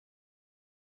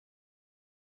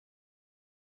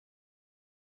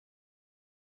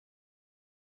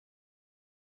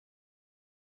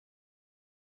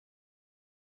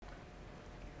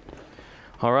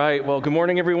All right, well, good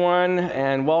morning, everyone,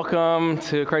 and welcome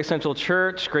to Christ Central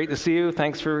Church. Great to see you.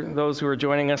 Thanks for those who are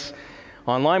joining us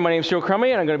online. My name is Joe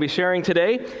Crummy, and I'm going to be sharing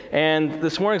today. And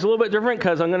this morning's a little bit different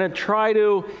because I'm going to try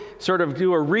to sort of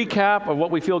do a recap of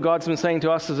what we feel God's been saying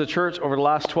to us as a church over the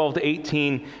last 12 to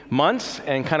 18 months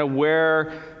and kind of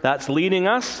where that's leading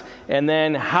us. And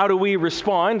then how do we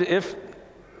respond if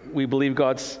we believe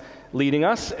God's leading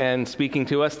us and speaking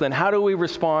to us, then how do we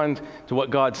respond to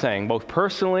what God's saying, both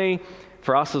personally,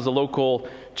 for us as a local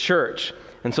church?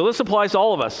 And so this applies to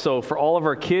all of us. So for all of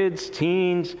our kids,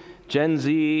 teens, Gen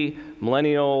Z,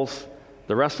 millennials,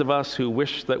 the rest of us who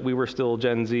wish that we were still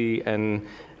Gen Z and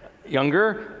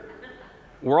younger,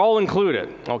 we're all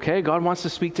included, okay? God wants to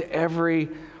speak to every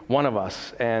one of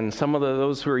us. And some of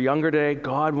those who are younger today,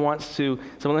 some of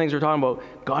the things we're talking about,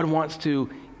 God wants to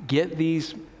get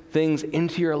these things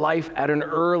into your life at an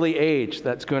early age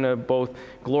that's going to both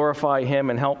glorify Him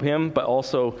and help Him, but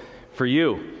also for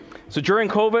you. So during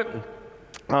COVID,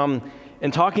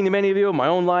 and talking to many of you in my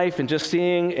own life and just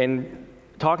seeing and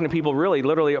talking to people really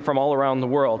literally from all around the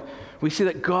world, we see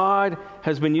that God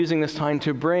has been using this time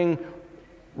to bring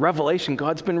revelation.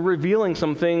 God's been revealing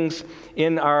some things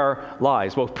in our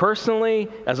lives, both personally,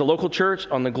 as a local church,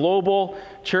 on the global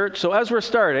church. So as we're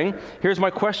starting, here's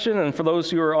my question, and for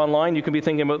those who are online, you can be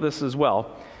thinking about this as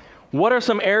well. What are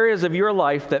some areas of your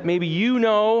life that maybe you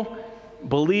know,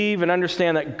 believe, and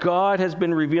understand that God has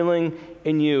been revealing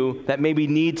in you that maybe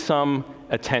need some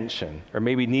attention or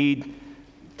maybe need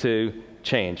to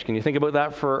change? Can you think about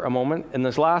that for a moment? In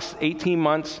this last 18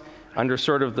 months, under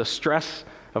sort of the stress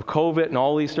of COVID and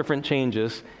all these different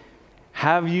changes,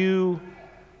 have you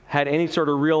had any sort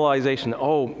of realization,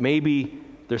 maybe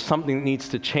there's something that needs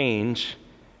to change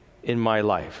in my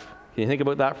life? Can you think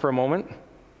about that for a moment?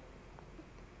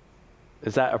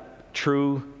 Is that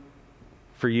true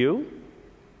for you?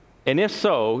 And if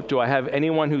so, do I have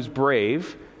anyone who's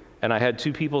brave? And I had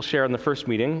two people share in the first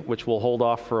meeting, which we'll hold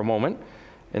off for a moment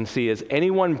and see, is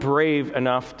anyone brave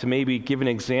enough to maybe give an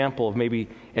example of maybe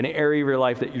an area of your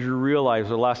life that you realize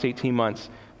over the last 18 months,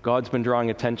 God's been drawing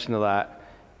attention to that,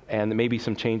 and that maybe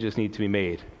some changes need to be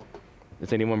made?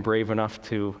 Is anyone brave enough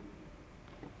to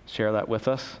share that with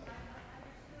us?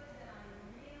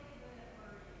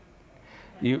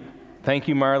 Thank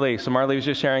you, Marley. So Marley was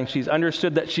just sharing, she's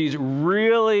understood that she's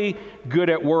really good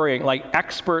at worrying, like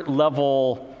expert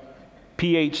level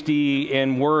PhD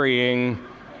in worrying.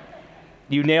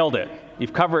 You nailed it.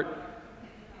 You've covered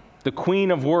the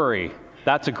Queen of Worry.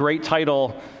 That's a great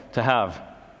title to have.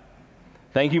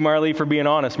 Thank you, Marley, for being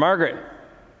honest. Margaret.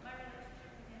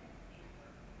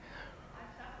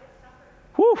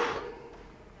 Whew.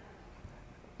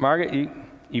 Margaret,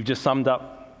 you've just summed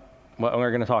up what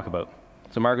we're going to talk about.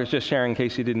 So Margaret's just sharing, in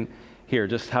case you didn't hear,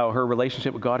 just how her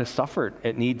relationship with God has suffered.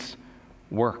 It needs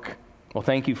work. Well,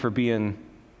 thank you for being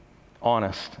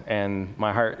honest, and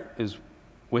my heart is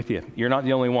with you. You're not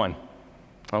the only one,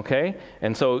 okay?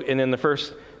 And in the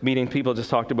first meeting, people just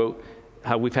talked about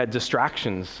how we've had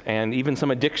distractions and even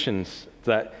some addictions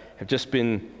that have just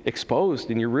been exposed,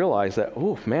 and you realize that,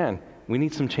 we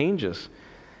need some changes.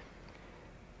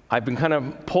 I've been kind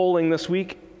of polling this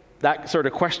week that sort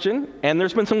of question, and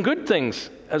there's been some good things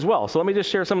as well. So let me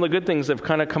just share some of the good things that have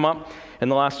kind of come up in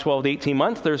the last 12 to 18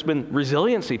 months. There's been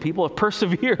resiliency. People have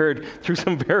persevered through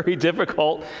some very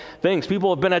difficult things.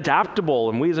 People have been adaptable,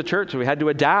 and we as a church, we had to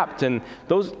adapt, and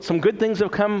some good things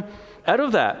have come out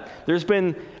of that. There's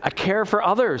been a care for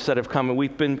others that have come, and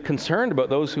we've been concerned about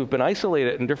those who've been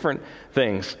isolated in different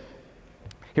things.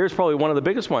 Here's probably one of the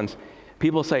biggest ones.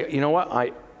 People say, you know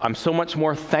what, I'm so much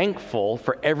more thankful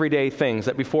for everyday things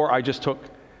that before I just took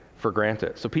for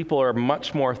granted. So people are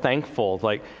much more thankful.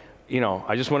 Like,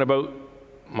 I just went about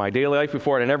my daily life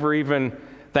before and I never even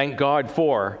thanked God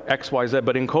for X, Y, Z.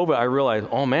 But in COVID, I realized,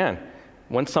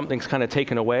 once something's kind of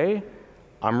taken away,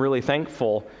 I'm really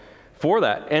thankful for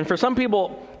that. And for some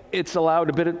people, it's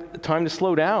allowed a bit of time to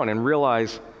slow down and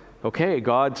realize,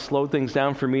 God slowed things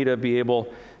down for me to be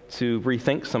able to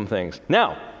rethink some things.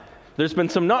 Now, there's been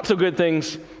some not so good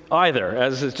things either,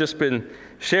 as has just been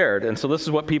shared. And so this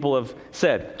is what people have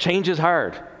said. Change is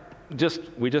hard.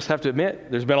 We just have to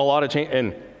admit, there's been a lot of change,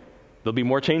 and there'll be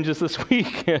more changes this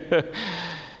week.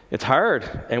 It's hard,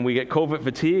 and we get COVID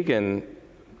fatigue, and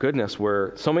goodness,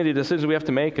 we're so many decisions we have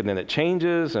to make, and then it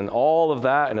changes, and all of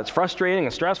that, and it's frustrating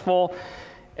and stressful,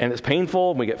 and it's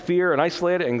painful, and we get fear and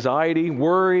isolated, anxiety,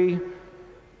 worry,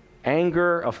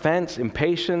 anger, offense,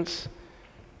 impatience.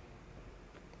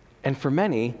 And for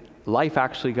many, life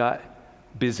actually got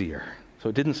busier. So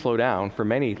it didn't slow down. For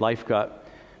many, life got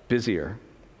busier.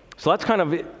 So that's kind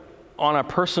of it on a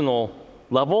personal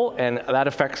level, and that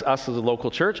affects us as a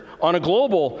local church. On a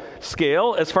global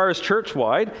scale, as far as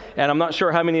church-wide, and I'm not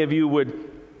sure how many of you would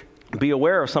be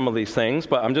aware of some of these things,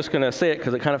 but I'm just going to say it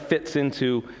because it kind of fits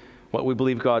into what we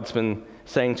believe God's been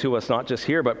saying to us, not just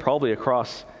here, but probably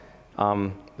across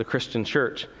the Christian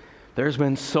church. There's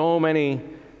been so many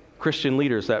Christian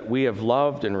leaders that we have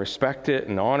loved and respected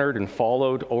and honored and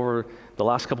followed over the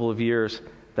last couple of years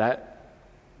that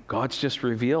God's just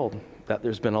revealed that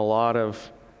there's been a lot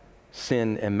of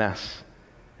sin and mess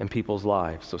in people's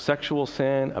lives. So sexual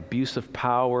sin, abuse of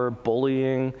power,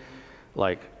 bullying,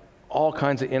 like all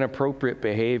kinds of inappropriate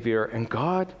behavior, and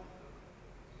God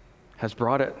has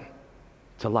brought it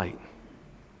to light.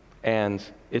 And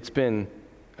it's been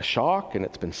a shock, and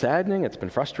it's been saddening, it's been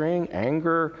frustrating,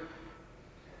 anger.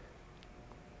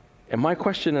 And my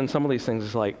question in some of these things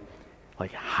is like,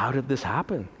 how did this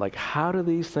happen? Like, how do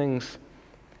these things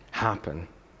happen?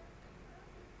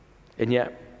 And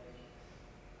yet,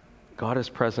 God is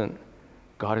present,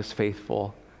 God is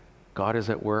faithful, God is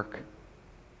at work,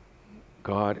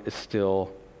 God is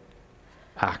still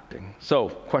acting. So,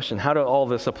 question, how do all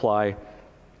this apply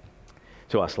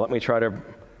to us? Let me try to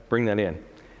bring that in.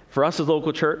 For us as a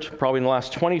local church, probably in the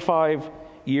last 25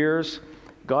 years,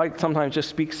 God sometimes just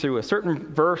speaks through a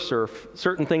certain verse or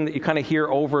certain thing that you kind of hear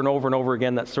over and over and over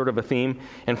again. That's sort of a theme.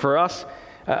 And for us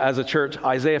as a church,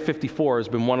 Isaiah 54 has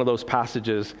been one of those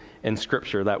passages in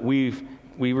Scripture that we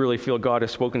really feel God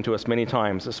has spoken to us many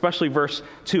times, especially verse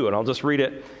 2. And I'll just read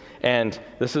it. And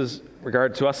this is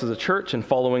regard to us as a church and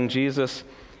following Jesus.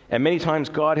 And many times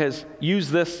God has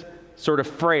used this sort of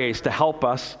phrase to help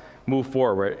us move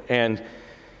forward. And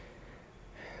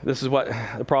this is what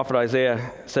the prophet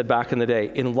Isaiah said back in the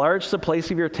day. Enlarge the place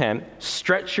of your tent,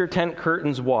 stretch your tent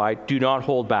curtains wide, do not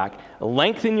hold back.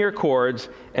 Lengthen your cords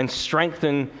and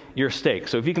strengthen your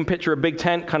stakes. So if you can picture a big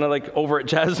tent, kind of like over at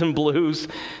Jazz and Blues,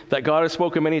 that God has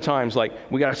spoken many times, like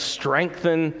we got to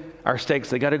strengthen our stakes.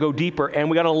 They got to go deeper,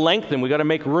 and we got to lengthen. We got to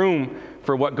make room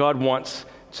for what God wants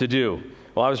to do.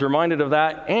 Well, I was reminded of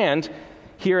that, and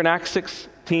here in Acts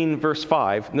 16, verse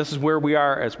 5, and this is where we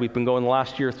are as we've been going the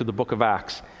last year through the book of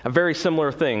Acts. A very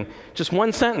similar thing. Just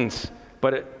one sentence,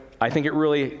 but I think it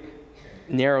really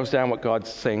narrows down what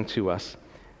God's saying to us.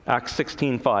 Acts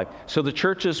 16:5. So the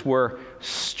churches were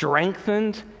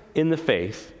strengthened in the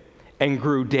faith and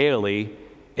grew daily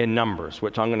in numbers,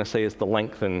 which I'm going to say is the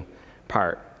lengthen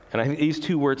part. And I think these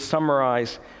two words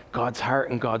summarize God's heart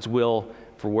and God's will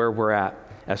for where we're at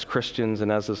as Christians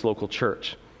and as this local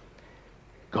church.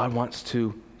 God wants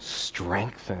to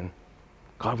strengthen.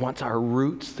 God wants our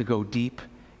roots to go deep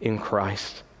in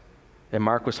Christ. And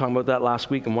Mark was talking about that last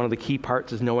week, and one of the key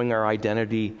parts is knowing our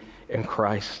identity in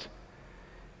Christ.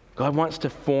 God wants to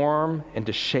form and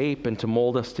to shape and to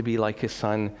mold us to be like his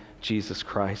Son, Jesus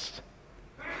Christ.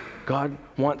 God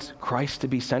wants Christ to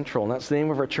be central, and that's the name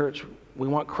of our church. We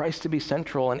want Christ to be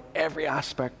central in every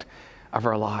aspect of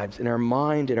our lives, in our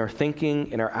mind, in our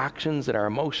thinking, in our actions, in our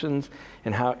emotions,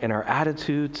 in our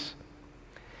attitudes.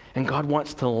 And God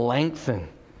wants to lengthen.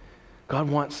 God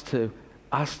wants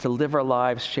us to live our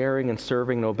lives sharing and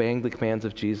serving and obeying the commands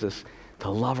of Jesus, to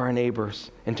love our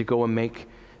neighbors and to go and make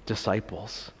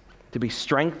disciples, to be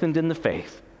strengthened in the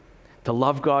faith, to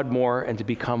love God more and to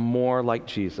become more like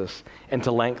Jesus, and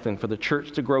to lengthen, for the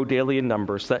church to grow daily in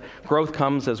numbers. That growth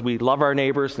comes as we love our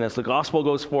neighbors and as the gospel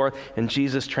goes forth and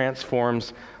Jesus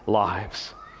transforms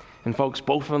lives. And folks,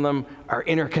 both of them are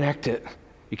interconnected.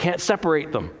 You can't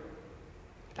separate them.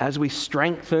 As we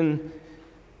strengthen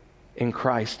in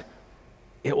Christ,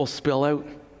 it will spill out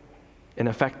and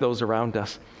affect those around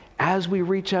us. As we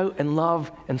reach out and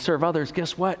love and serve others,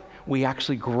 guess what? We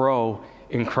actually grow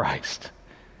in Christ.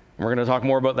 We're going to talk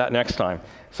more about that next time.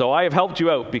 So I have helped you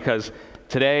out because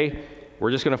today we're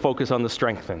just going to focus on the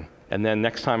strengthen. And then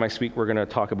next time I speak, we're going to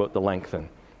talk about the lengthen.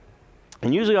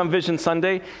 And usually on Vision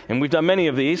Sunday, and we've done many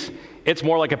of these, it's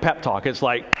more like a pep talk. It's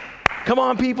like, come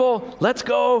on, people, let's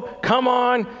go, come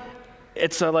on.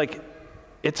 It's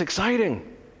exciting.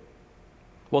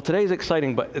 Well, today's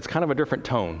exciting, but it's kind of a different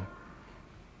tone.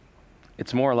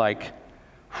 It's more like,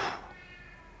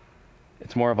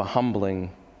 it's more of a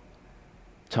humbling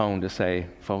tone to say,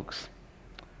 folks,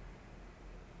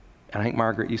 and I think,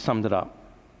 Margaret, you summed it up,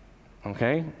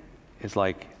 okay? It's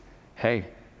like, hey,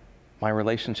 my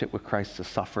relationship with Christ has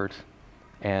suffered,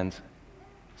 and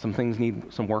some things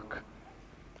need some work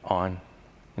on.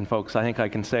 And folks, I think I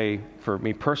can say, for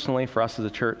me personally, for us as a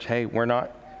church, hey, we're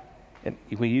not,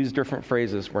 we use different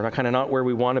phrases, we're not kind of not where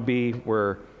we want to be,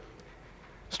 we're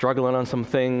struggling on some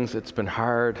things, it's been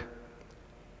hard,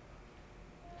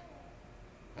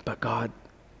 but God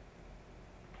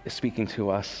is speaking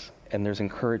to us, and there's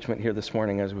encouragement here this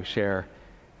morning as we share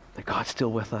that God's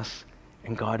still with us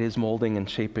and God is molding and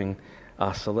shaping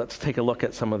us. So let's take a look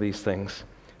at some of these things.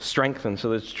 Strengthened. So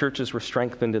the churches were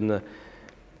strengthened in the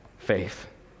faith.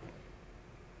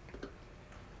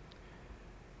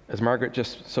 As Margaret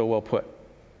just so well put,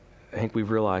 I think we've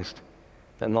realized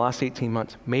that in the last 18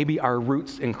 months, maybe our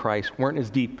roots in Christ weren't as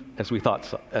deep as we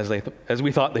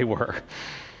thought they were.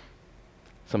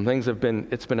 Some things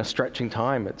it's been a stretching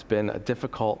time. It's been a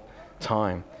difficult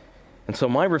time. And so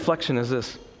my reflection is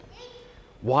this: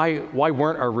 why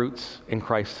weren't our roots in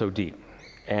Christ so deep?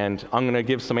 And I'm going to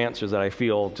give some answers that I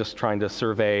feel, just trying to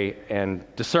survey and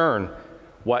discern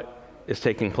what is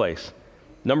taking place.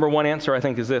 Number one answer, I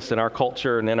think, is this: in our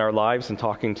culture and in our lives, and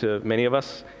talking to many of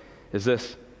us, is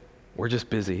this: we're just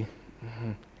busy.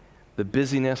 Mm-hmm. The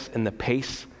busyness and the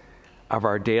pace of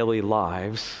our daily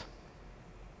lives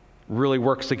really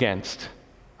works against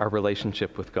our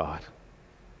relationship with God.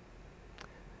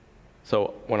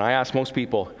 So when I ask most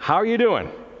people, how are you doing?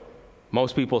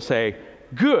 Most people say,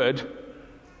 good,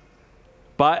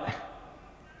 but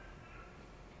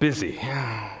busy.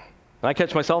 And I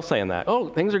catch myself saying that. Oh,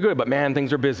 things are good, but man,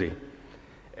 things are busy.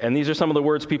 And these are some of the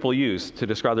words people use to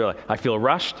describe their life. I feel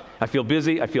rushed, I feel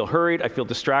busy, I feel hurried, I feel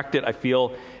distracted, I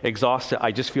feel exhausted.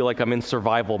 I just feel like I'm in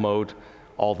survival mode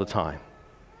all the time.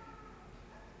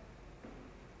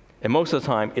 And most of the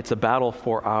time, it's a battle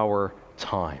for our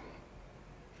time.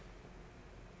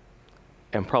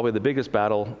 And probably the biggest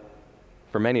battle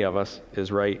for many of us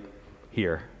is right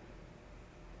here.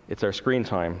 It's our screen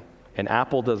time. And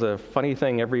Apple does a funny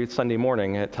thing every Sunday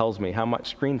morning. It tells me how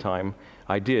much screen time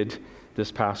I did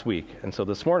this past week. And so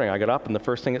this morning I got up and the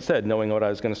first thing it said, knowing what I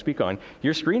was going to speak on,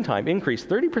 your screen time increased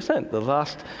 30% the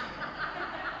last...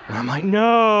 And I'm like,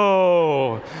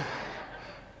 no!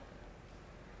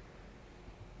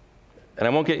 And I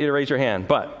won't get you to raise your hand,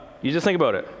 but you just think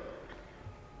about it.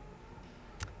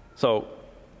 So,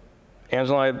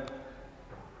 Angela and I,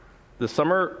 this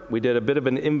summer, we did a bit of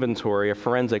an inventory, a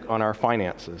forensic on our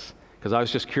finances, because I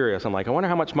was just curious. I'm like, I wonder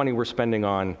how much money we're spending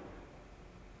on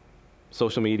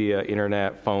social media,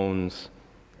 internet, phones,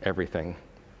 everything.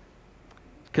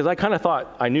 Because I kind of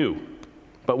thought I knew,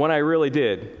 but when I really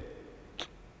did,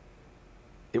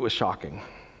 it was shocking.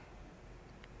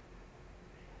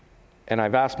 And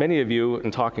I've asked many of you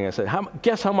in talking, I said,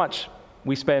 guess how much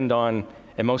we spend on,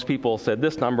 and most people said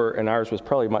this number, and ours was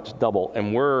probably much double,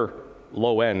 and we're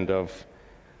low end of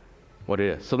what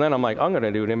it is. So then I'm like, I'm going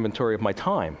to do an inventory of my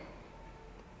time.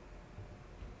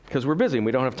 Because we're busy and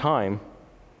we don't have time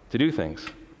to do things.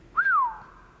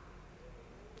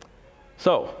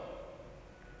 So,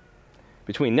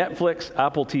 between Netflix,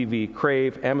 Apple TV,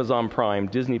 Crave, Amazon Prime,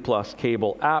 Disney Plus,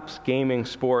 cable, apps, gaming,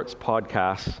 sports,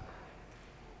 podcasts,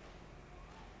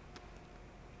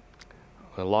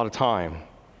 a lot of time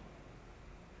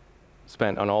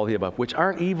spent on all of the above, which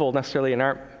aren't evil necessarily and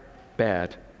aren't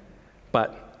bad,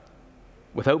 but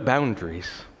without boundaries,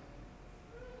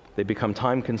 they become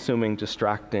time-consuming,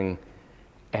 distracting,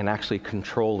 and actually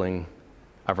controlling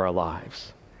of our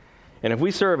lives. And if we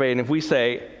survey and if we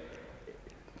say,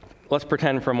 let's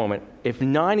pretend for a moment, if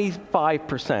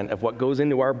 95% of what goes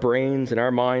into our brains and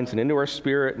our minds and into our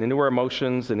spirit and into our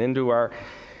emotions and into our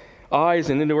eyes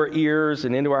and into our ears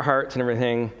and into our hearts and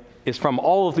everything is from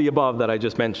all of the above that I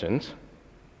just mentioned,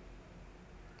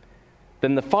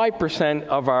 then the 5%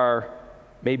 of our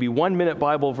maybe 1 minute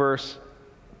Bible verse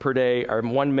per day, our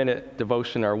 1 minute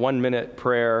devotion, our 1 minute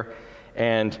prayer,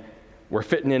 and we're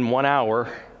fitting in 1 hour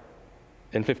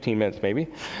in 15 minutes maybe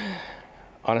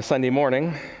on a Sunday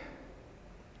morning,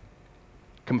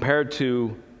 compared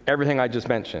to everything I just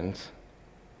mentioned,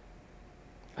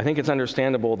 I think it's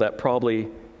understandable that probably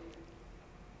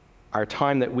our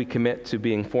time that we commit to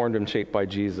being formed and shaped by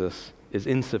Jesus is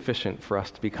insufficient for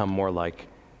us to become more like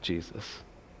Jesus.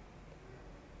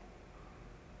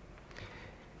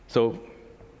 So,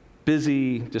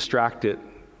 busy, distracted.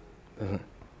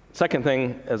 Second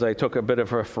thing, as I took a bit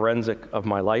of a forensic of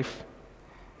my life,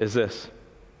 is this.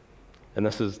 And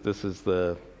this is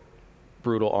the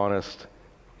brutal, honest,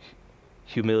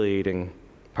 humiliating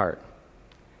part.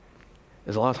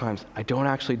 Is a lot of times I don't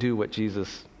actually do what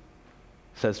Jesus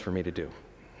says for me to do.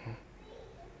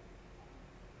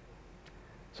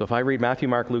 So if I read Matthew,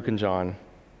 Mark, Luke, and John,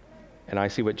 and I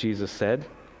see what Jesus said,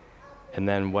 and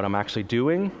then what I'm actually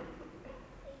doing,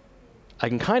 I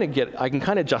can kind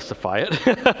of justify it.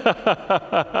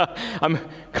 I'm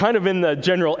kind of in the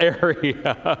general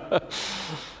area.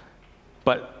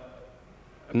 But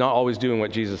I'm not always doing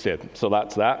what Jesus did. So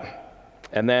that's that.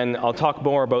 And then I'll talk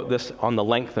more about this on the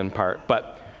lengthen part.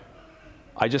 But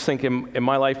I just think in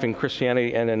my life in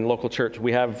Christianity and in local church,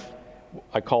 we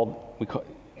call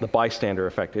the bystander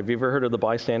effect. Have you ever heard of the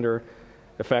bystander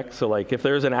effect. So like if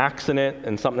there's an accident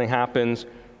and something happens,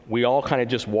 we all kind of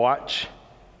just watch,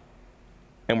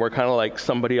 and we're kind of like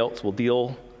somebody else will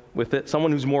deal with it.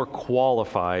 Someone who's more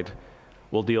qualified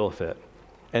will deal with it.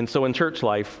 And so in church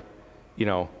life,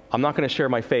 I'm not going to share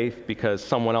my faith because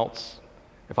someone else,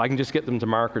 if I can just get them to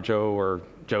Mark or Joe or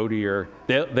Jody, or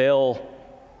they'll,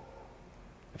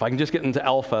 if I can just get them to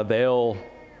Alpha,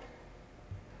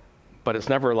 but it's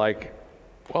never like,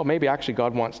 well, maybe actually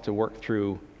God wants to work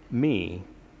through me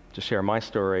to share my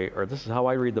story, or this is how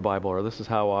I read the Bible, or this is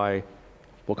how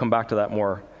we'll come back to that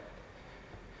more.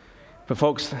 But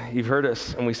folks, you've heard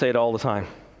us, and we say it all the time.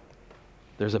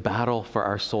 There's a battle for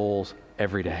our souls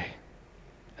every day.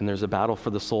 And there's a battle for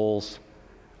the souls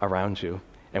around you.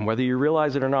 And whether you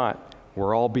realize it or not,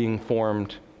 we're all being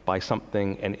formed by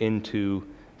something and into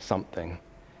something.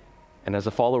 And as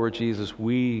a follower of Jesus,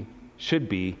 we should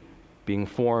be being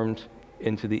formed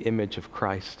into the image of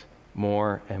Christ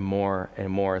more and more and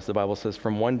more, as the Bible says,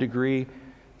 from one degree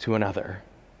to another.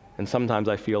 And sometimes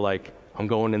I feel like I'm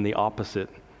going in the opposite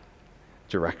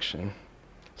direction.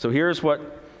 So here's what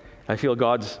I feel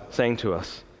God's saying to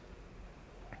us.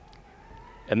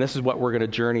 And this is what we're going to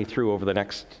journey through over the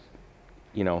next,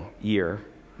 year.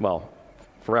 Well,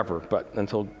 forever, but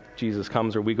until Jesus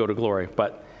comes or we go to glory.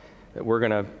 But that we're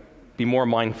going to be more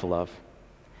mindful of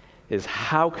is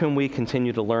how can we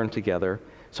continue to learn together?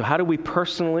 So how do we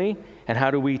personally and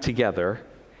how do we together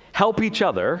help each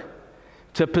other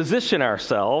to position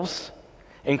ourselves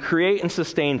and create and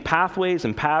sustain pathways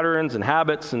and patterns and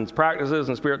habits and practices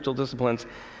and spiritual disciplines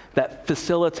that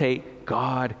facilitate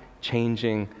God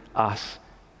changing us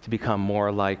to become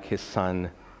more like his son,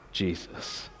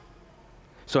 Jesus.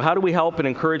 So how do we help and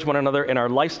encourage one another in our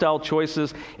lifestyle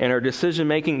choices and our decision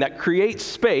making that creates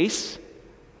space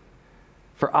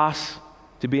for us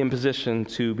to be in position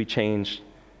to be changed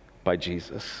by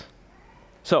Jesus?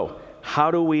 So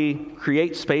how do we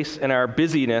create space in our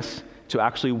busyness to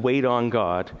actually wait on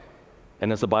God?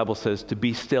 And as the Bible says, to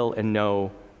be still and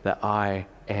know that I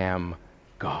am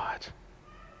God.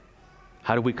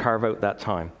 How do we carve out that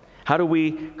time? How do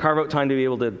we carve out time to be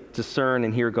able to discern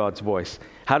and hear God's voice?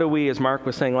 How do we, as Mark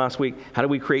was saying last week, how do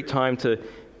we create time to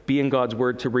be in God's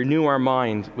Word, to renew our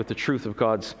mind with the truth of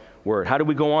God's Word? How do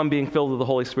we go on being filled with the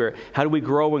Holy Spirit? How do we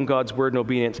grow in God's Word and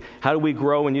obedience? How do we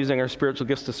grow in using our spiritual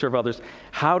gifts to serve others?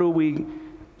 How do we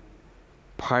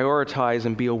prioritize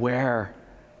and be aware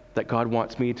that God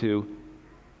wants me to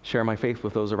share my faith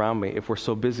with those around me? If we're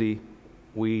so busy,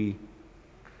 we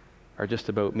are just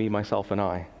about me, myself, and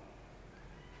I.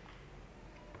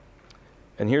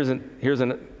 And here's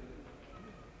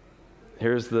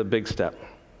the big step.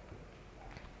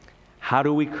 How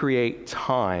do we create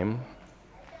time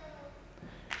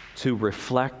to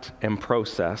reflect and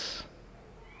process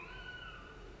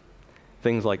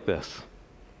things like this?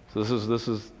 So this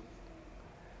is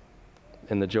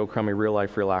in the Joe Crummy Real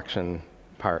Life, Real Action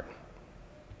part.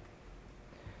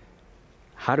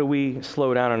 How do we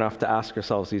slow down enough to ask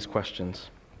ourselves these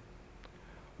questions?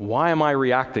 Why am I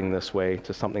reacting this way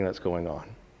to something that's going on?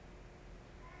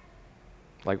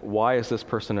 Like, why is this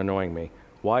person annoying me?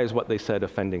 Why is what they said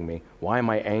offending me? Why am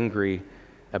I angry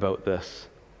about this?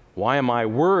 Why am I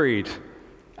worried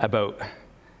about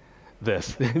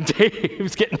this?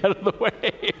 Dave's getting out of the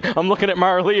way. I'm looking at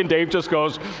Marley and Dave just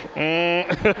goes,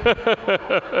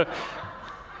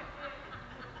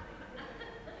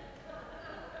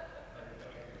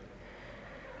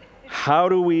 How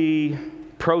do we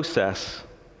process,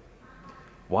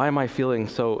 why am I feeling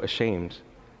so ashamed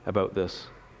about this?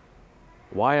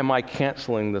 Why am I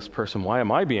canceling this person? Why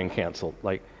am I being canceled?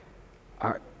 Like,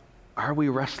 are we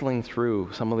wrestling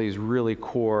through some of these really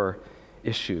core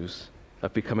issues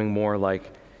of becoming more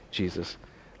like Jesus?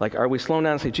 Like, are we slowing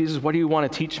down and say, Jesus, what do you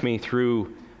want to teach me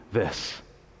through this?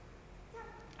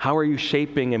 How are you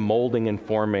shaping and molding and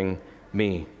forming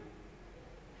me?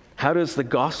 How does the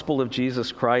gospel of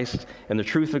Jesus Christ and the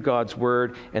truth of God's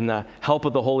word and the help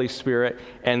of the Holy Spirit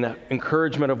and the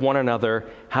encouragement of one another,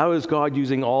 how is God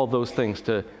using all of those things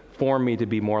to form me to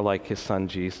be more like his son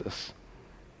Jesus?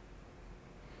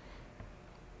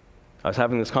 I was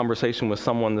having this conversation with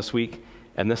someone this week,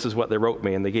 and this is what they wrote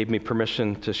me, and they gave me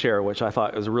permission to share, which I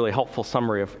thought was a really helpful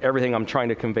summary of everything I'm trying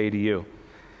to convey to you.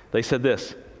 They said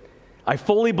this: I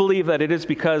fully believe that it is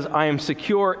because I am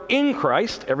secure in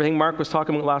Christ, everything Mark was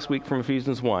talking about last week from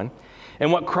Ephesians 1,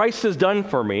 and what Christ has done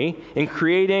for me in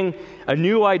creating a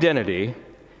new identity.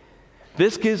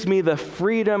 This gives me the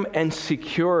freedom and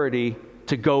security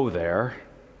to go there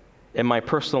in my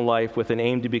personal life with an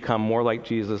aim to become more like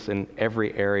Jesus in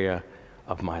every area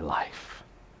of my life.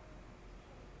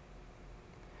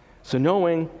 So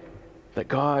knowing that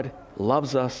God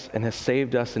loves us and has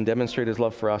saved us and demonstrated his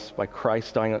love for us by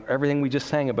Christ dying, everything we just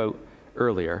sang about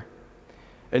earlier.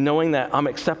 And knowing that I'm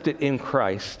accepted in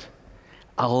Christ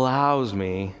allows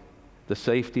me the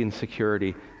safety and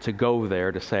security to go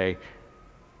there to say,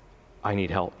 I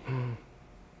need help.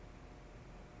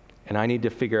 And I need to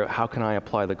figure out how can I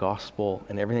apply the gospel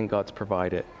and everything God's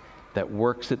provided that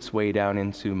works its way down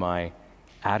into my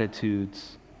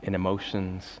attitudes and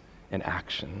emotions and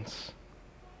actions.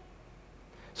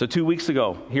 So 2 weeks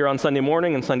ago, here on Sunday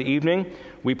morning and Sunday evening,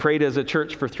 we prayed as a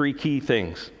church for 3 key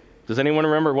things. Does anyone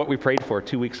remember what we prayed for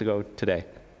 2 weeks ago today?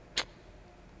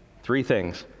 3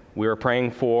 things. We were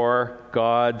praying for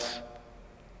God's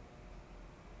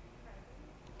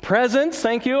presence.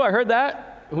 Thank you. I heard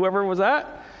that. Whoever was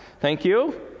that? Thank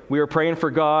you. We were praying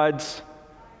for God's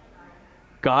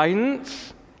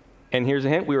guidance. And here's a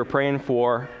hint. We were praying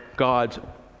for God's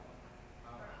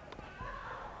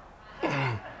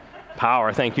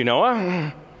power. Thank you,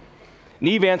 Noah.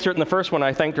 Neve answered in the first one.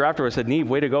 I thanked her afterwards. I said, Neve,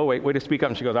 way to go, way to speak up.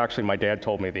 And she goes, actually, my dad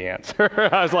told me the answer.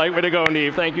 I was like, way to go,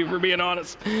 Neve. Thank you for being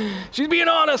honest. She's being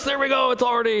honest. There we go. It's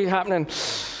already happening.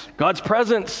 God's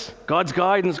presence, God's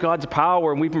guidance, God's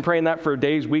power. And we've been praying that for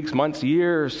days, weeks, months,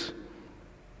 years.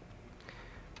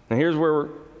 And here's where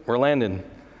we're landing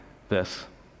this.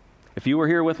 If you were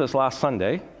here with us last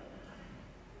Sunday,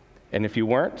 and if you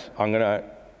weren't,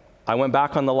 I went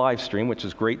back on the live stream, which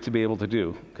is great to be able to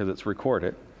do because it's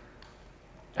recorded.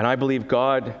 And I believe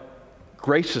God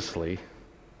graciously,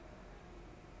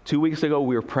 2 weeks ago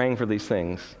we were praying for these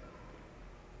things.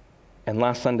 And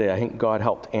last Sunday I think God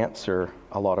helped answer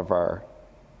a lot of our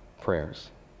prayers.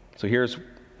 So here's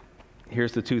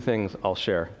the 2 things I'll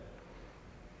share.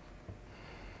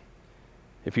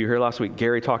 If you were here last week,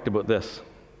 Gary talked about this.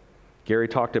 Gary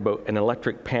talked about an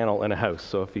electric panel in a house.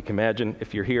 So if you can imagine,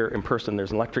 if you're here in person,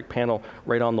 there's an electric panel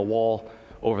right on the wall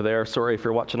over there. Sorry if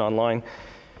you're watching online.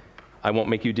 I won't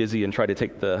make you dizzy and try to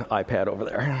take the iPad over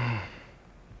there.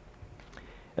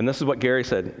 And this is what Gary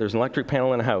said. There's an electric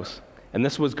panel in a house. And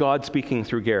this was God speaking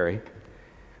through Gary.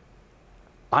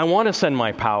 I want to send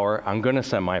my power. I'm going to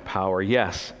send my power,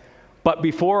 yes. But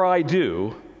before I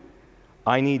do,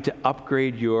 I need to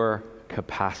upgrade your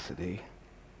capacity.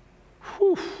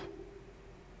 Whew.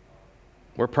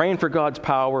 We're praying for God's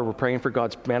power. We're praying for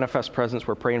God's manifest presence.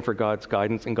 We're praying for God's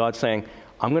guidance. And God's saying,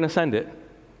 I'm going to send it.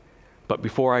 But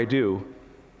before I do,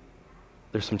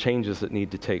 there's some changes that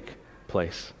need to take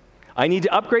place. I need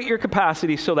to upgrade your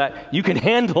capacity so that you can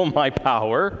handle my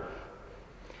power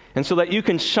and so that you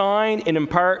can shine and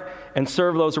impart and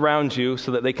serve those around you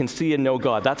so that they can see and know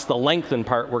God. That's the lengthened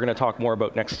part we're going to talk more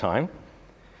about next time.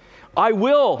 I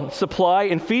will supply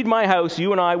and feed my house,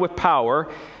 you and I, with power,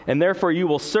 and therefore you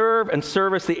will serve and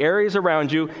service the areas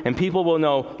around you, and people will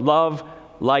know love,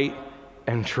 light,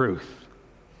 and truth.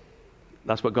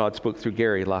 That's what God spoke through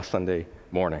Gary last Sunday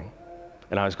morning.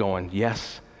 And I was going,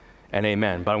 yes and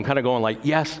amen. But I'm kind of going like,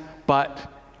 yes,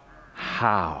 but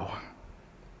how?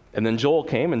 And then Joel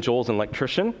came, and Joel's an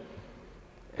electrician,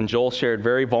 and Joel shared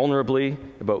very vulnerably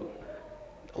about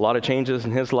a lot of changes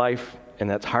in his life. And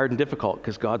that's hard and difficult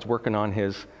because God's working on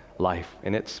his life.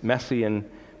 And it's messy and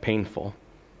painful.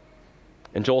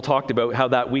 And Joel talked about how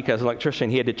that week as an electrician,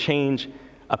 he had to change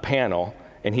a panel.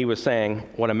 And he was saying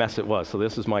what a mess it was. So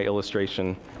this is my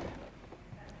illustration.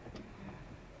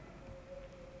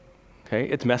 Okay,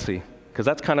 it's messy. Because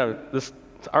that's kind of this,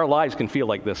 our lives can feel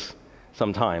like this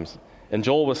sometimes. And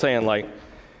Joel was saying like,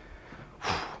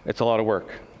 it's a lot of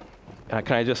work.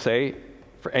 Can I just say,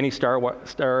 for any Star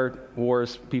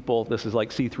Wars people, this is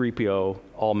like C-3PO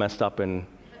all messed up and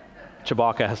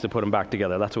Chewbacca has to put them back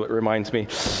together. That's what it reminds me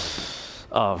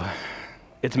of.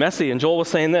 It's messy, and Joel was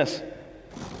saying this.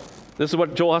 This is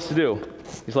what Joel has to do.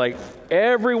 He's like,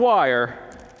 every wire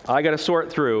I got to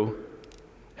sort through,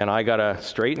 and I got to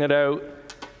straighten it out,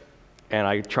 and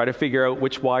I try to figure out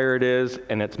which wire it is,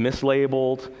 and it's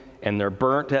mislabeled, and they're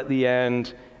burnt at the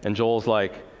end, and Joel's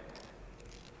like,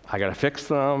 I got to fix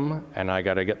them, and I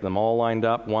got to get them all lined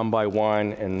up one by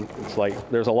one, and it's like,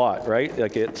 there's a lot, right?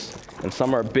 Like and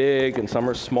some are big, and some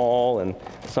are small, and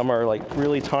some are like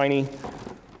really tiny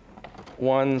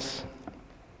ones.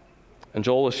 And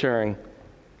Joel was sharing,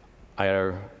 I got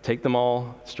to take them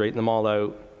all, straighten them all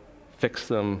out, fix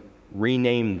them,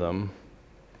 rename them.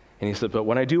 And he said, but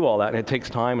when I do all that, and it takes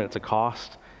time and it's a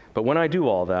cost, but when I do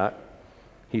all that,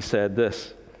 he said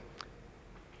this,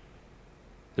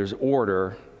 there's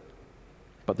order,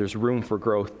 but there's room for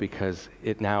growth because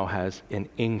it now has an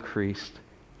increased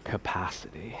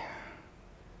capacity.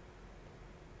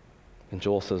 And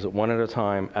Joel says it one at a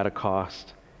time, at a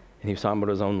cost, and he was talking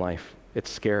about his own life. It's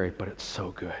scary, but it's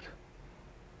so good.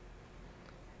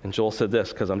 And Joel said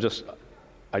this, because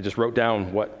I just wrote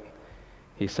down what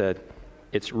he said.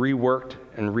 It's reworked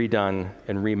and redone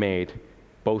and remade,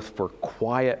 both for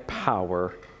quiet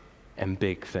power and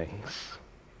big things.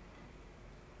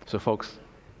 So folks,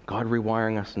 God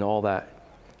rewiring us and all that.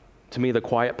 To me, the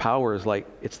quiet power is like,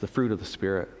 it's the fruit of the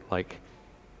Spirit. Like,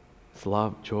 it's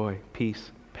love, joy,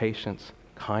 peace, patience,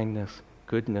 kindness,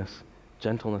 goodness,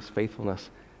 gentleness, faithfulness,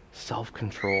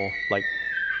 self-control. Like,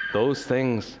 those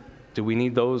things, do we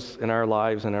need those in our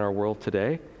lives and in our world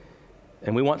today?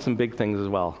 And we want some big things as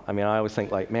well. I mean, I always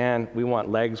think like, man, we want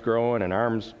legs growing and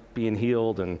arms being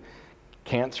healed and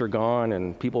cancer gone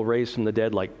and people raised from the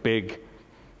dead, like big.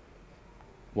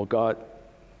 Well, God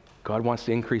wants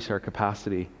to increase our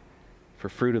capacity for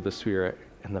fruit of the Spirit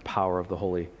and the power of the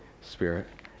Holy Spirit.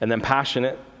 And then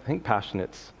passionate. I think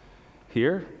passionate's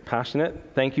here.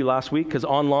 Passionate. Thank you last week, because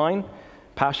online,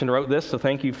 Passionate wrote this, so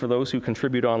thank you for those who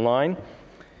contribute online.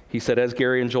 He said, as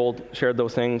Gary and Joel shared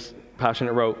those things,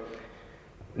 Passionate wrote,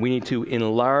 we need to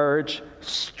enlarge,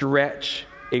 stretch,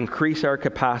 increase our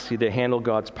capacity to handle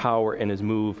God's power and His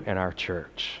move in our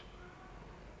church.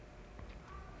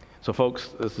 So folks,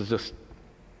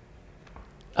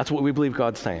 that's what we believe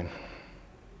God's saying.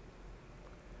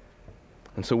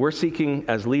 And so we're seeking,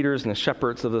 as leaders and as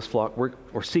shepherds of this flock,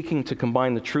 we're seeking to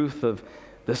combine the truth of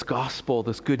this gospel,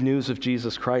 this good news of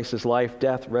Jesus Christ, His life,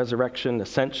 death, resurrection,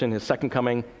 ascension, His second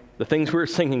coming, the things we're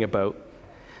singing about,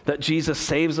 that Jesus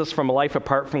saves us from a life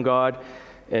apart from God.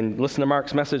 And listen to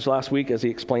Mark's message last week as he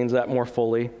explains that more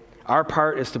fully. Our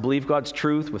part is to believe God's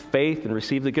truth with faith and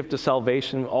receive the gift of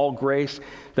salvation, all grace.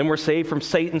 Then we're saved from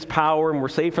Satan's power, and we're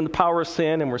saved from the power of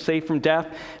sin, and we're saved from death,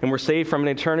 and we're saved from an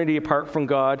eternity apart from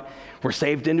God. We're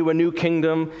saved into a new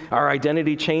kingdom. Our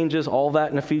identity changes, all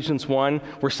that in Ephesians 1.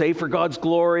 We're saved for God's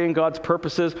glory and God's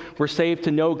purposes. We're saved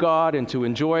to know God and to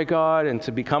enjoy God and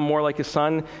to become more like His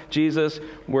Son, Jesus.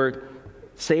 We're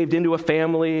saved into a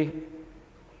family.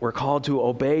 We're called to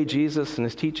obey Jesus and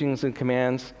His teachings and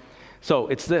commands. So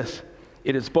it's this.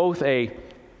 It is both a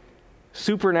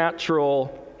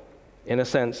supernatural, in a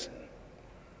sense,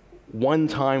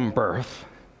 one-time birth,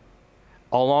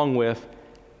 along with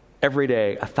every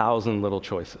day 1,000 little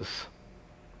choices.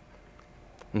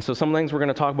 And so some things we're going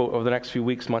to talk about over the next few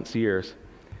weeks, months, years.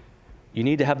 You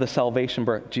need to have the salvation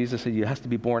birth. Jesus said you have to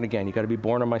be born again. You got to be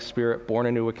born of my Spirit, born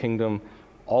into a kingdom,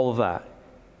 all of that.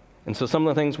 And so some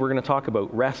of the things we're going to talk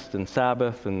about, rest and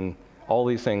Sabbath and all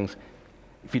these things,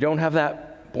 if you don't have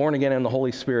that born again and the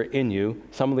Holy Spirit in you,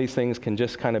 some of these things can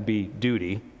just kind of be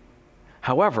duty.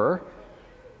 However,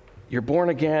 you're born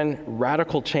again,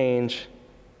 radical change,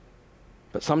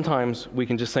 but sometimes we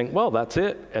can just think, well, that's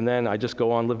it, and then I just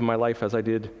go on living my life as I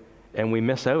did, and we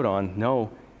miss out on, no,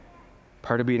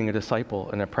 part of being a disciple,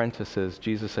 an apprentice is,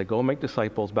 Jesus said, go make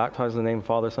disciples, baptize in the name of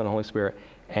Father, Son, and Holy Spirit,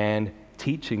 and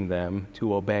teaching them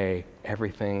to obey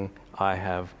everything I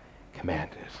have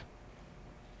commanded.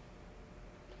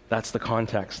 That's the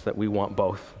context that we want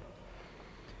both.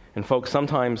 And folks,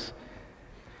 sometimes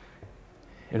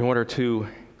in order to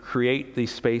create the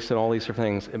space and all these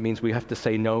different things, it means we have to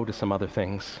say no to some other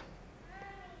things.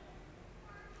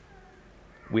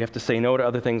 We have to say no to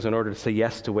other things in order to say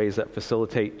yes to ways that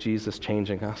facilitate Jesus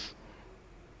changing us.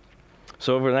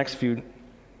 So over the next few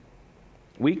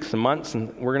weeks and months,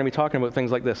 and we're going to be talking about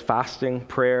things like this: fasting,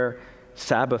 prayer,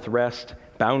 Sabbath rest,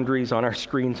 boundaries on our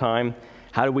screen time.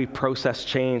 How do we process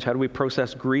change? How do we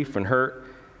process grief and hurt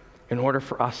in order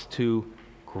for us to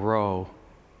grow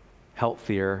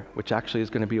healthier, which actually is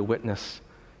going to be a witness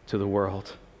to the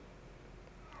world?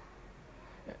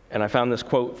 And I found this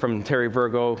quote from Terry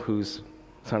Virgo, who's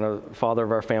kind of the father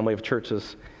of our family of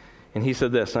churches, and he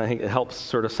said this, and I think it helps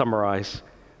sort of summarize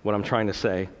what I'm trying to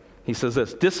say. He says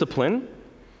this: discipline,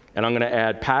 and I'm going to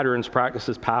add patterns,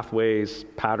 practices, pathways,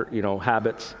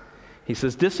 habits. He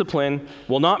says, discipline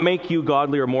will not make you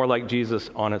godly or more like Jesus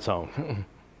on its own.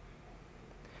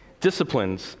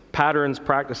 Disciplines, patterns,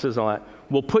 practices, all that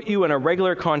will put you in a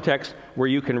regular context where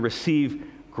you can receive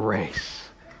grace.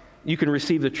 You can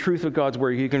receive the truth of God's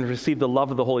word. You can receive the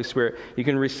love of the Holy Spirit. You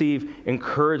can receive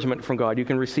encouragement from God. You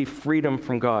can receive freedom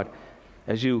from God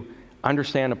as you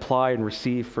understand, apply, and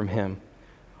receive from Him.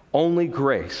 Only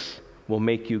grace will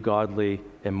make you godly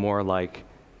and more like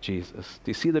Jesus.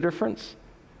 Do you see the difference?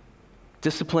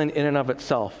 Discipline in and of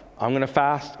itself. I'm going to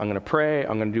fast. I'm going to pray.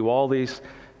 I'm going to do all these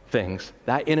things.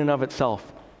 That in and of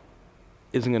itself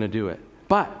isn't going to do it.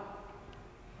 But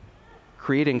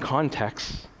creating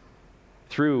context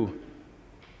through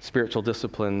spiritual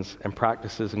disciplines and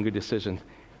practices and good decisions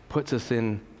puts us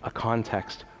in a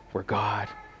context where God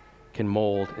can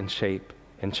mold and shape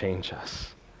and change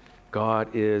us.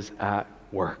 God is at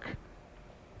work.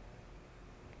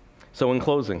 So in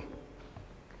closing,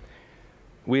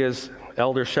 we as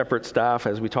elders, shepherd, staff,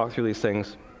 as we talk through these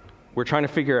things, we're trying to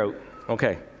figure out,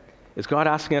 okay, is God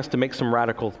asking us to make some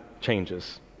radical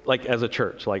changes? Like as a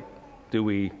church, like do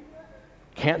we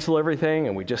cancel everything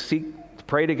and we just seek to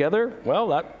pray together? Well,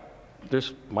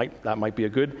 that might be a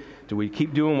good. Do we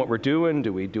keep doing what we're doing?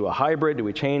 Do we do a hybrid? Do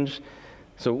we change?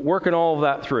 So working all of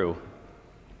that through,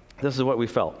 this is what we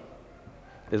felt,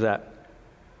 is that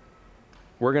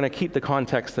we're going to keep the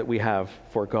context that we have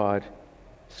for God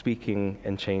speaking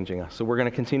and changing us. So we're going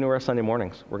to continue our Sunday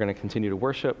mornings. We're going to continue to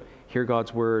worship, hear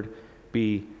God's word,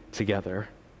 be together.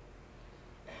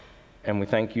 And we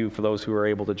thank you for those who are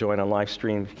able to join on live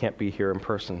stream if you can't be here in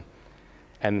person.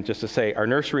 And just to say, our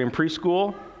nursery and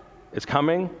preschool is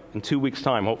coming in 2 weeks'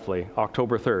 time, hopefully,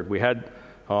 October 3rd. We had,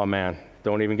 oh man,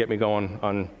 don't even get me going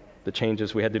on the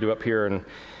changes we had to do up here and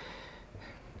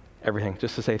everything.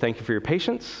 Just to say thank you for your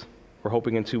patience. We're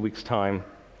hoping in 2 weeks' time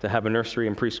to have a nursery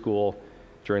and preschool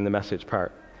during the message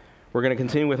part. We're going to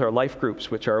continue with our life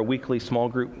groups, which are weekly small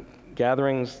group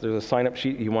gatherings. There's a sign-up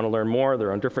sheet if you want to learn more.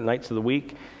 They're on different nights of the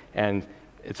week, and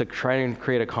it's trying to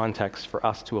create a context for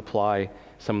us to apply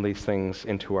some of these things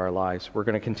into our lives. We're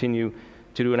going to continue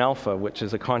to do an Alpha, which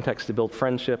is a context to build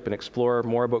friendship and explore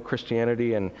more about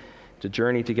Christianity and to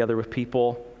journey together with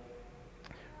people.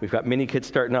 We've got mini kids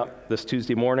starting up this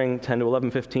Tuesday morning, 10 to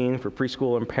 11:15 for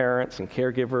preschool and parents and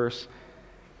caregivers.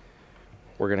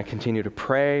 We're going to continue to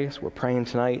pray. So we're praying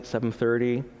tonight,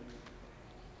 7:30.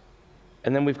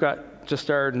 And then we've got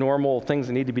just our normal things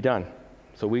that need to be done.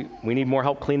 So we need more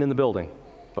help cleaning the building,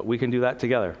 but we can do that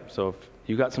together. So if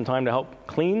you got some time to help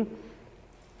clean,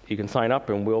 you can sign up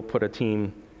and we'll put a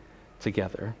team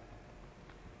together.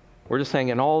 We're just saying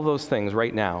in all those things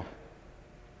right now,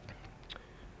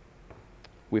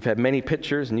 we've had many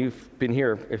pictures, and you've been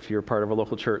here if you're part of a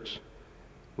local church.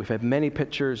 We've had many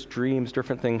pictures, dreams,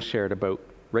 different things shared about.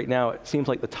 Right now, it seems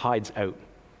like the tide's out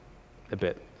a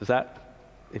bit. Is that,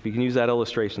 if you can use that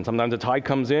illustration, sometimes the tide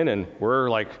comes in and we're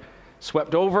like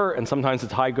swept over, and sometimes the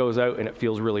tide goes out and it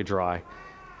feels really dry.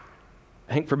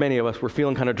 I think for many of us, we're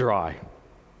feeling kind of dry.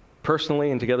 Personally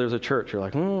and together as a church, you're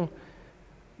like,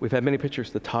 we've had many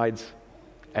pictures, the tide's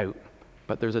out,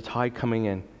 but there's a tide coming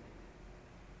in.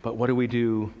 But what do we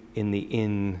do in the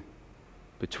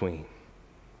in-between?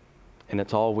 And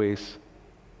it's always,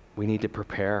 we need to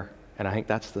prepare. And I think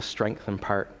that's the strength and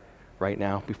part right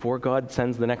now. Before God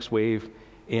sends the next wave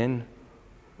in,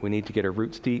 we need to get our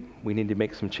roots deep. We need to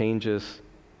make some changes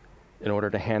in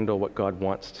order to handle what God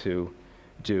wants to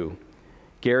do.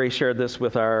 Gary shared this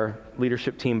with our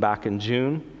leadership team back in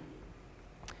June.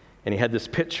 And he had this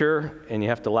picture, and you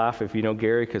have to laugh if you know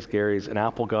Gary, because Gary's an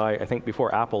Apple guy. I think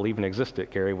before Apple even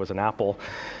existed, Gary was an Apple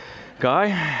guy.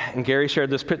 And Gary shared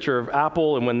this picture of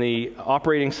Apple, and when the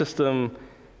operating system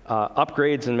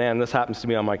upgrades, and man, this happens to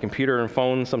me on my computer and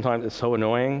phone sometimes. It's so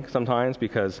annoying sometimes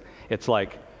because it's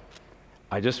like,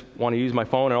 I just want to use my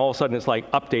phone, and all of a sudden it's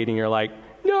like updating. You're like,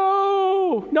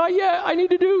 no, not yet. I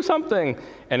need to do something.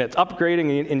 And it's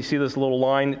upgrading, and you see this little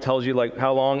line that tells you like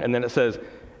how long, and then it says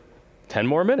 10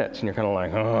 more minutes. And you're kind of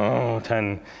like, oh,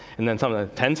 10. And then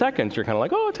 10 seconds. You're kind of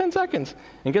like, oh, 10 seconds.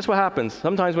 And guess what happens?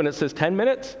 Sometimes when it says 10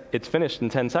 minutes, it's finished in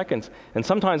 10 seconds. And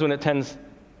sometimes when it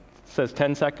says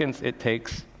 10 seconds, it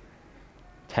takes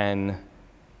 10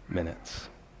 minutes.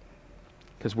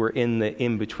 Because we're in the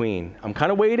in-between. I'm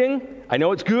kind of waiting. I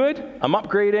know it's good. I'm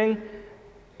upgrading.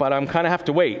 But I'm kind of have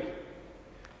to wait.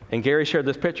 And Gary shared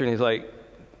this picture, and he's like,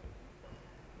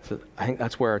 I think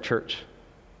that's where our church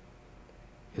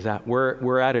is at.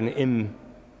 We're at an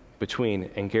in-between.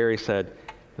 And Gary said,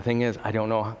 the thing is, I don't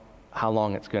know how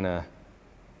long it's going to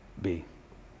be.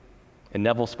 And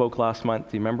Neville spoke last month.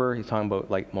 Do you remember? He's talking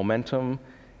about like momentum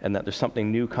and that there's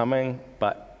something new coming.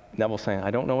 But Neville's saying,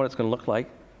 I don't know what it's going to look like,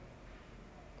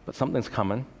 but something's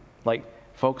coming. Like,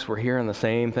 folks, we're hearing the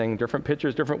same thing, different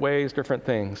pictures, different ways, different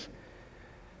things.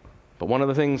 But one of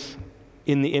the things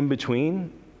in the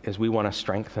in-between is we want to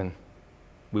strengthen.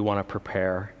 We want to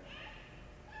prepare.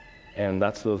 And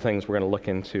that's the things we're going to look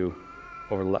into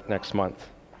over the next month.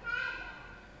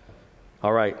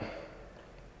 All right.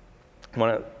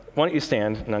 Why don't you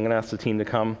stand, and I'm going to ask the team to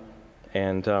come.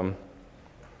 And all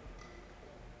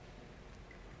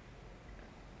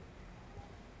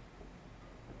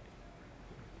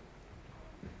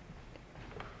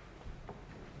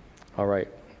right.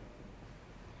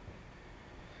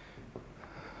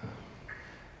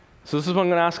 So this is what I'm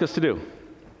going to ask us to do.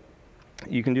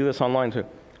 You can do this online too.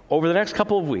 Over the next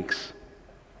couple of weeks,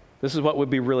 this is what would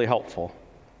be really helpful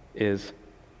is,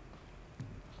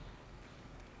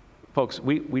 folks,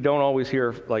 we don't always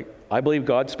hear, like, I believe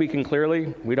God's speaking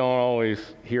clearly. We don't always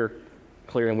hear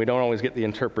clear, and we don't always get the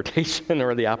interpretation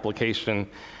or the application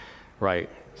right.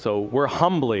 So we're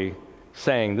humbly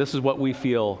saying, this is what we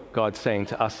feel God's saying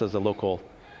to us as a local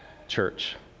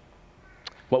church.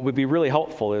 What would be really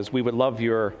helpful is we would love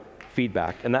your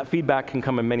feedback, and that feedback can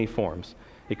come in many forms.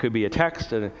 It could be a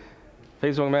text, a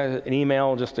Facebook message, an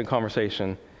email, just a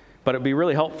conversation. But it'd be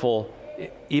really helpful,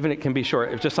 even it can be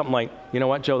short, it's just something like, you know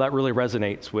what, Joe, that really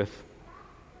resonates with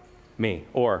me.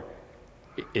 Or,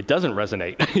 it doesn't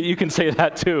resonate. You can say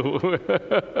that too.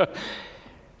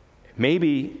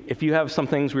 Maybe if you have some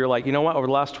things where you're like, you know what, over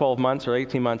the last 12 months or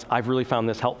 18 months, I've really found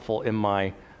this helpful in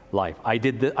my life.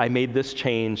 I made this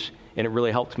change, and it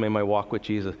really helped me in my walk with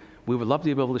Jesus. We would love to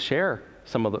be able to share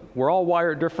some of the, we're all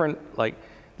wired different, like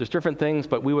there's different things,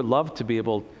 but we would love to be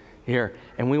able to hear.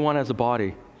 And we want as a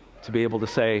body to be able to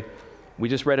say, we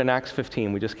just read in Acts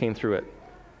 15, we just came through it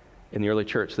in the early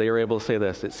church. They were able to say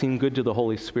this, it seemed good to the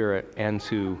Holy Spirit and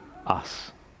to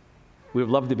us. We would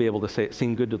love to be able to say it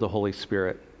seemed good to the Holy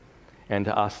Spirit and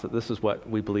to us that this is what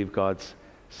we believe God's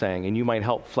saying. And you might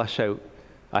help flesh out.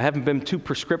 I haven't been too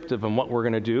prescriptive on what we're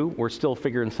going to do. We're still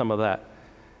figuring some of that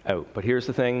out. But here's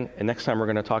the thing, and next time we're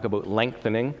going to talk about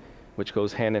lengthening, which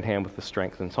goes hand in hand with the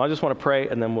strengthening. So I just want to pray,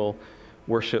 and then we'll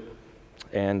worship.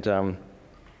 And a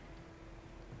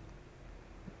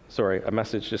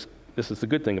message just, this is the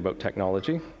good thing about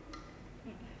technology,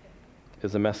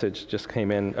 is the message just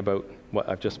came in about what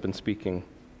I've just been speaking.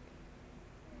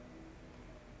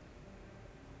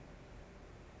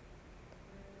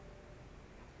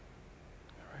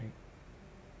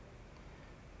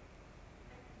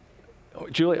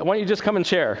 Julie, why don't you just come and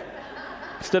share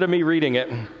instead of me reading it?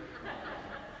 I'm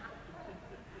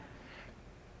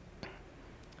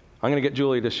going to get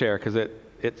Julie to share because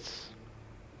it's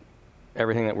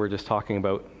everything that we're just talking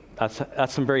about.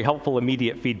 That's some very helpful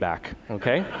immediate feedback,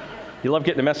 okay? You love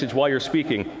getting a message while you're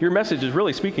speaking. Your message is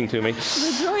really speaking to me.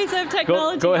 The joys of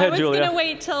technology. Go ahead, Julia. I was going to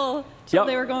wait till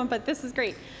they were going, but this is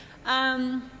great.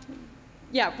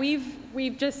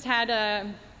 We've just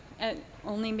had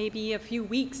only maybe a few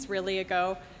weeks really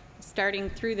ago, starting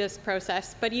through this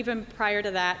process. But even prior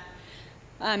to that,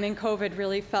 in COVID,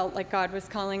 really felt like God was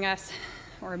calling us,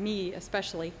 or me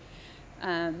especially,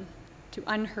 to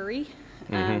unhurry.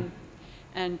 Mm-hmm.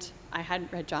 And I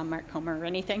hadn't read John Mark Comer or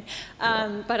anything,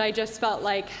 but I just felt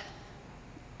like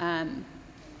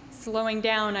slowing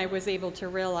down. I was able to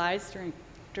realize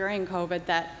during COVID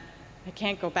that I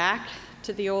can't go back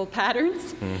to the old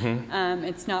patterns. Mm-hmm.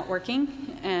 It's not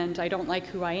working, and I don't like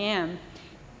who I am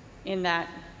in that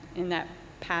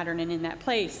pattern and in that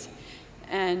place.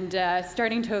 And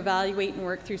starting to evaluate and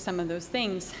work through some of those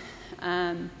things.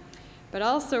 But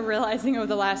also realizing over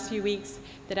the last few weeks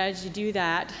that as you do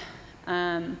that,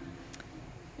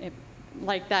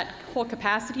 like that whole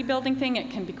capacity building thing, it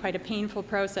can be quite a painful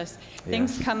process. Yes.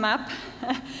 Things come up.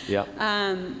 Yep.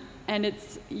 And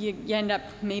you end up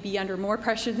maybe under more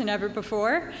pressure than ever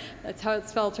before. That's how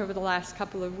it's felt over the last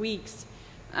couple of weeks.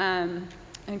 And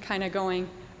kind of going,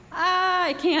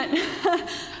 I can't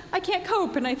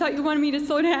cope, and I thought you wanted me to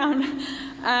slow down.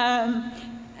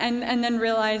 And then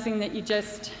realizing that you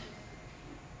just,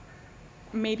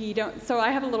 maybe you don't. So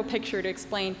I have a little picture to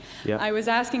explain. Yep. I was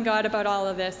asking God about all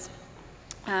of this,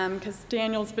 because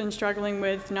Daniel's been struggling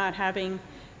with not having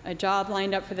a job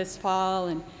lined up for this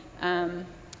fall,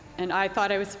 and I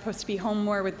thought I was supposed to be home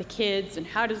more with the kids, and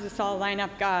how does this all line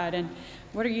up, God, and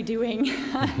what are you doing?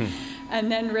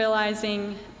 And then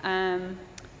realizing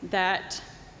that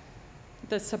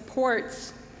the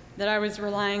supports that I was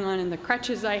relying on and the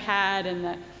crutches I had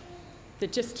and the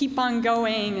just keep on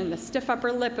going and the stiff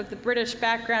upper lip of the British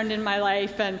background in my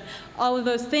life and all of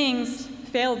those things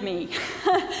failed me.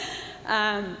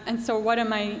 And so what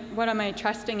am I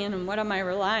trusting in and what am I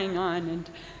relying on? And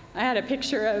I had a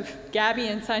picture of Gabby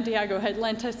and Santiago had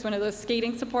lent us one of those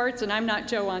skating supports, and I'm not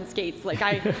Joe on skates. Like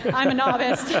I'm a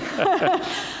novice. So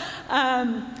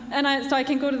I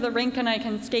can go to the rink and I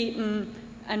can skate and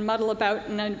muddle about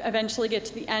and then eventually get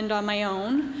to the end on my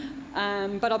own.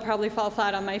 But I'll probably fall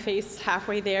flat on my face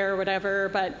halfway there or whatever,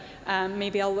 but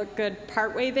maybe I'll look good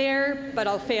partway there, but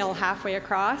I'll fail halfway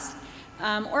across.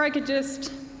 Or I could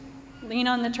just lean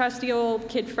on the trusty old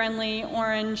kid-friendly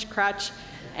orange crutch,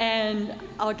 and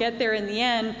I'll get there in the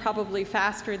end probably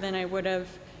faster than I would have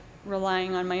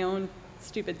relying on my own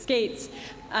stupid skates.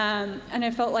 And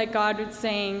I felt like God was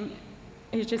saying,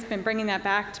 He's just been bringing that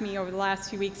back to me over the last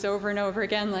few weeks over and over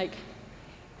again, like,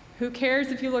 who cares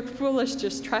if you look foolish,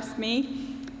 just trust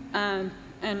me and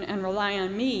rely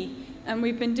on me. And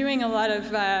we've been doing a lot of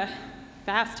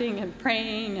fasting and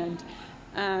praying,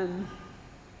 and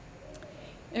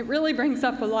it really brings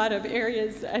up a lot of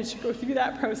areas as you go through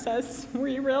that process where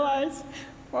you realize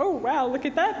oh, wow, look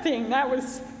at that thing. That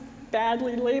was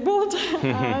badly labeled.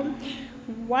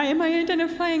 Why am I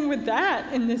identifying with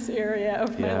that in this area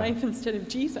of my life instead of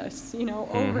Jesus,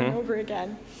 over and over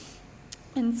again?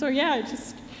 And so,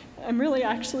 I'm really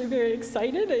actually very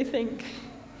excited. I think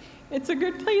it's a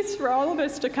good place for all of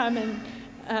us to come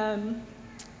and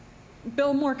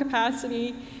build more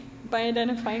capacity by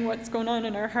identifying what's going on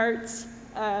in our hearts.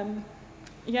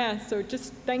 So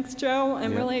just thanks, Joe.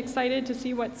 I'm really excited to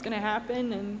see what's going to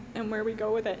happen and where we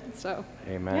go with it. So,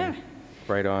 amen. Yeah.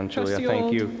 Right on, Julia. Trusty Thank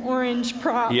old you. Orange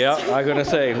props. Yeah, I'm going to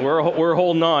say, we're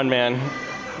holding on, man.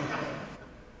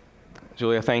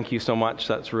 Julia, thank you so much.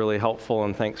 That's really helpful,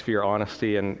 and thanks for your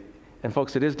honesty. And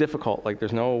folks, it is difficult. Like,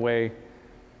 there's no way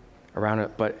around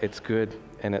it, but it's good,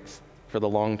 and it's for the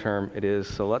long term, it is.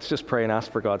 So let's just pray and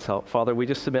ask for God's help. Father, we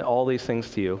just submit all these things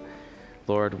to you.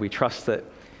 Lord, we trust that,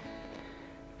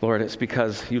 Lord, it's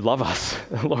because you love us,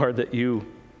 Lord, that you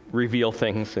reveal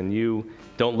things and you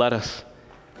don't let us,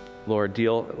 Lord,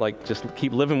 just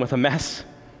keep living with a mess.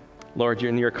 Lord,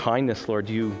 in your kindness, Lord,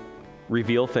 you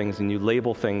reveal things and you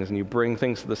label things and you bring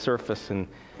things to the surface. And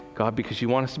God, because you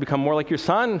want us to become more like your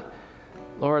Son,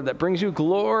 Lord, that brings you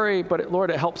glory, but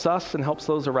Lord, it helps us and helps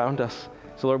those around us.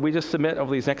 So Lord, we just submit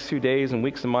over these next few days and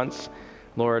weeks and months,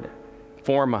 Lord,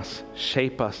 form us,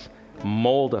 shape us,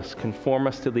 mold us, conform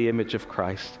us to the image of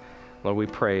Christ. Lord, we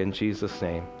pray in Jesus'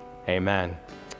 name. Amen.